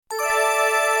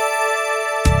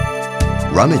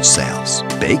Rummage sales,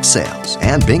 bake sales,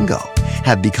 and bingo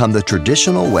have become the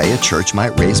traditional way a church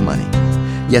might raise money.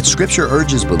 Yet Scripture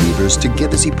urges believers to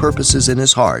give as he purposes in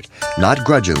his heart, not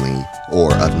grudgingly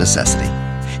or of necessity.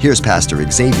 Here's Pastor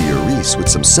Xavier Reese with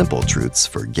some simple truths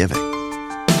for giving.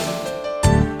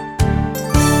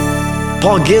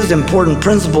 Paul gives important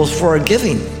principles for our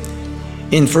giving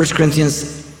in 1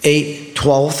 Corinthians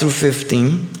 8:12 through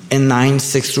 15 and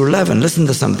 9:6 through 11. Listen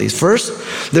to some of these. First,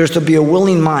 there's to be a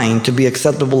willing mind to be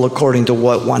acceptable according to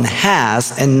what one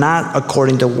has and not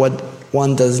according to what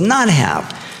one does not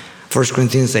have. 1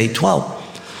 Corinthians 8:12.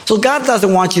 So God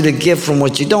doesn't want you to give from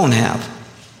what you don't have,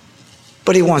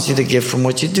 but he wants you to give from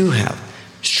what you do have,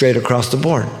 straight across the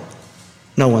board.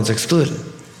 No one's excluded.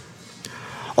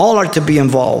 All are to be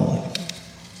involved.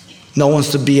 No one's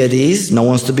to be at ease. No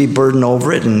one's to be burdened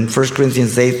over it in 1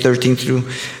 Corinthians 8:13 through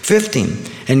 15.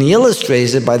 And he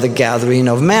illustrates it by the gathering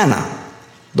of manna.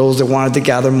 Those that wanted to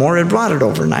gather more had brought it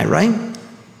overnight, right?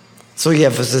 So he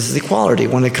emphasizes equality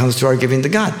when it comes to our giving to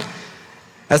God,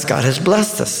 as God has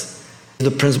blessed us. The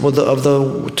principle of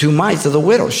the two mites of the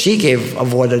widow. She gave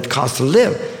of what it cost to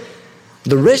live.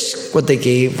 The rich, what they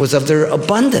gave was of their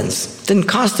abundance. It didn't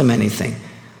cost them anything.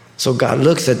 So God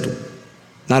looks at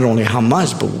not only how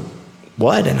much, but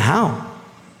what and how.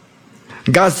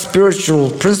 God's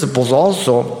spiritual principles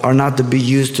also are not to be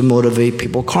used to motivate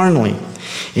people carnally.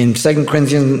 In 2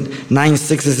 Corinthians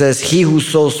 9:6 it says, he who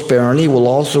sows sparingly will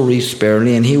also reap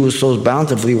sparingly, and he who sows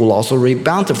bountifully will also reap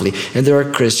bountifully. And there are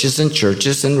Christians and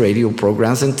churches and radio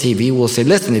programs and TV will say,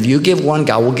 listen, if you give one,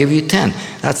 God will give you 10.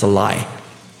 That's a lie.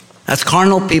 That's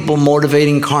carnal people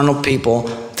motivating carnal people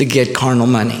to get carnal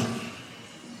money.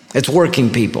 It's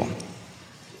working people.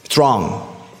 It's wrong.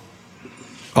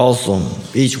 Also,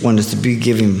 each one is to be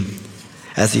giving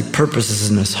as he purposes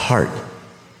in his heart,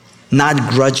 not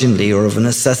grudgingly or of a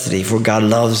necessity, for God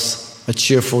loves a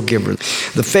cheerful giver.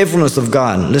 The faithfulness of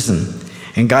God, listen,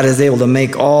 and God is able to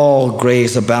make all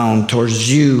grace abound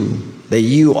towards you, that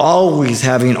you always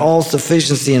having all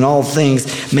sufficiency in all things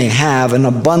may have an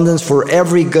abundance for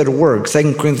every good work.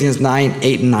 2 Corinthians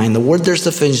 9:8 and 9. The word there,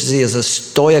 sufficiency, is a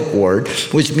Stoic word,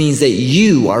 which means that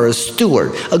you are a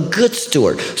steward, a good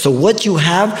steward. So what you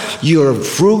have, you're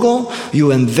frugal,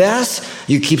 you invest,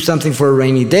 you keep something for a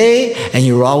rainy day, and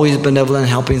you're always benevolent,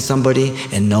 helping somebody,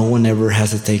 and no one ever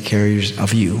has to take care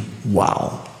of you.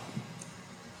 Wow.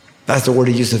 That's the word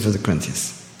he uses for the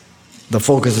Corinthians. The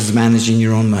focus is managing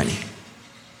your own money.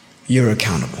 You're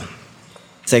accountable.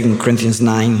 2 Corinthians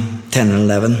 9:10 and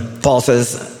 11. Paul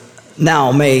says,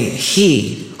 now may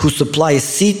he who supplies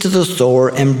seed to the sower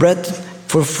and bread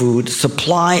for food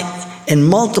supply and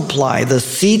multiply the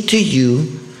seed to you,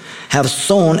 have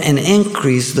sown and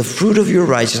increased the fruit of your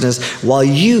righteousness, while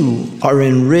you are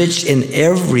enriched in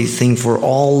everything for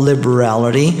all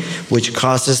liberality, which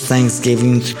causes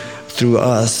thanksgiving through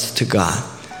us to God.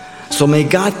 So may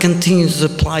God continue to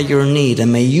supply your need,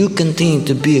 and may you continue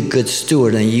to be a good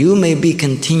steward, and you may be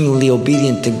continually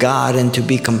obedient to God and to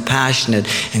be compassionate,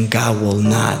 and God will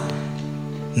not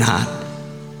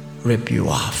rip you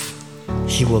off.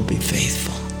 He will be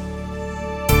faithful.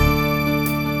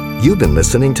 You've been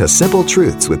listening to Simple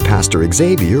Truths with Pastor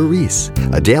Xavier Reese,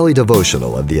 a daily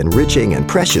devotional of the enriching and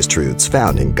precious truths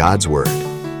found in God's Word.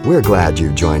 We're glad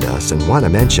you joined us and want to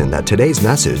mention that today's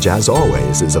message, as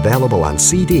always, is available on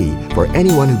CD for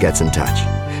anyone who gets in touch.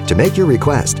 To make your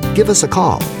request, give us a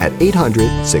call at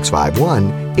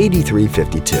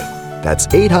 800-651-8352. That's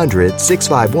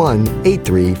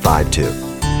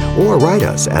 800-651-8352. Or write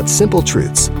us at Simple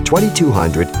Truths,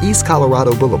 2200 East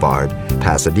Colorado Boulevard,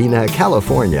 Pasadena,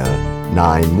 California,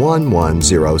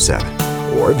 91107.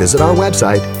 Or visit our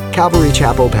website,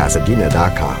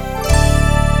 CalvaryChapelPasadena.com.